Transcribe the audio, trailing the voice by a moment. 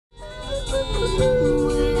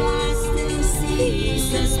Would I still see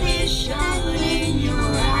suspicion in your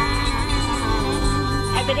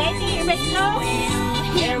eyes? Are we ready, Miss Snow?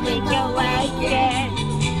 Here we go again.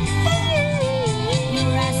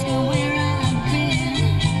 You're asking where I've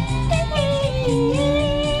been. Can't you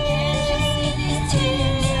see these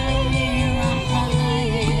tears are here I'm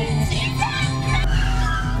crying?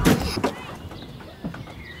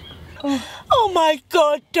 Oh my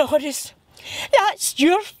God, Doris. That's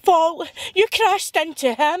your fault. You crashed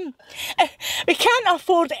into him. We can't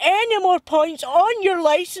afford any more points on your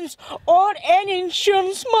licence or any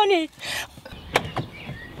insurance money.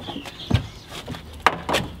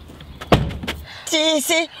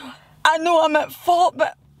 Daisy, I know I'm at fault,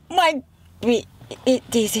 but my... Wait,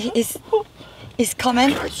 Daisy is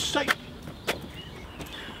coming.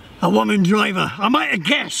 A woman driver. I might have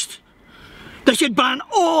guessed. They should ban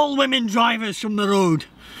all women drivers from the road.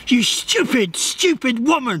 You stupid, stupid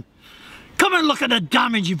woman. Come and look at the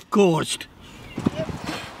damage you've caused.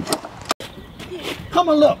 Come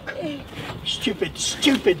and look. Stupid,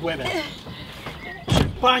 stupid women.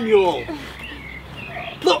 Ban you all.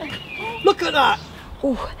 Look at that.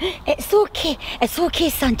 Oh, it's okay,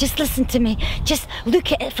 son, just listen to me. Just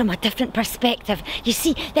look at it from a different perspective. You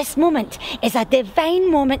see, this moment is a divine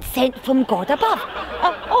moment sent from God above.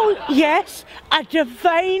 Oh, yes, a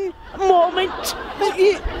divine moment.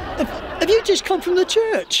 Have you just come from the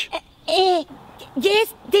church?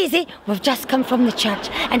 Yes, Daisy, we've just come from the church,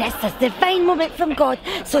 and it's a divine moment from God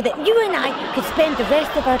so that you and I could spend the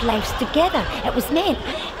rest of our lives together. It was meant,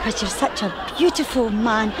 because you're such a beautiful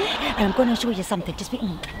man. And I'm going to show you something. Just wait a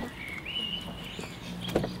moment.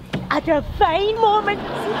 A divine moment.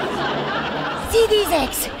 See these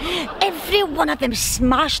eggs? Every one of them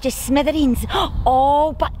smashed to smithereens.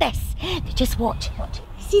 All but this. Just watch.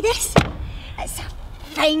 See this? It's a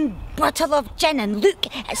fine bottle of gin, and look,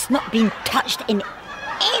 it's not been touched in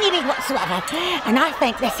any way whatsoever. And I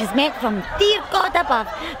think this is meant from dear God above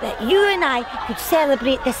that you and I could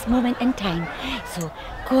celebrate this moment in time. So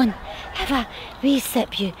go and have a wee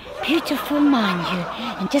sip, you beautiful man, you,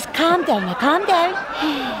 and just calm down. Now calm down.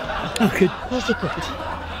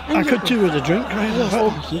 I could do with a drink. Yes,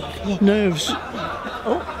 yeah. Nerves.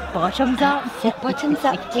 Oh, bottoms up. Sit bottoms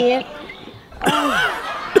up, dear.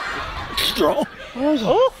 Straw.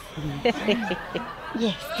 Oh, yes.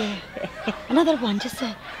 Yes, dear. Another one, just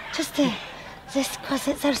because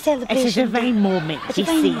it's our celebration. It's a divine moment, you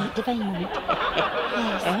see. Divine moment.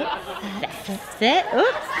 Yes. That's it.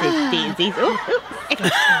 Oops, it's Daisy's.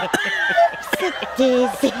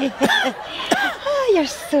 Daisy. Oh, you're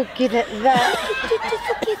so good at that.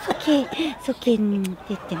 It's okay.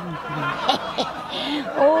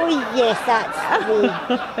 Oh, yes, that's me.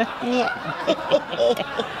 Yeah.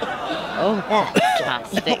 Oh,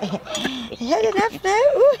 fantastic. You had enough now?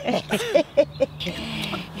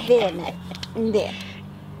 There now. There.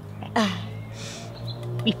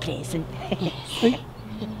 Be present.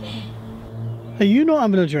 Are you not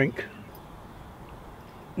having a drink?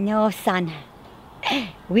 No, son.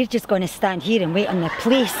 We're just going to stand here and wait on the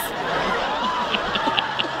police.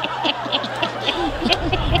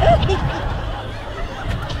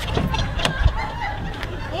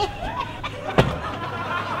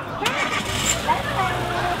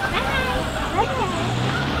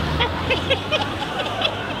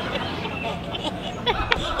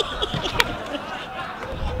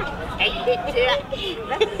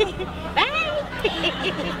 Bye.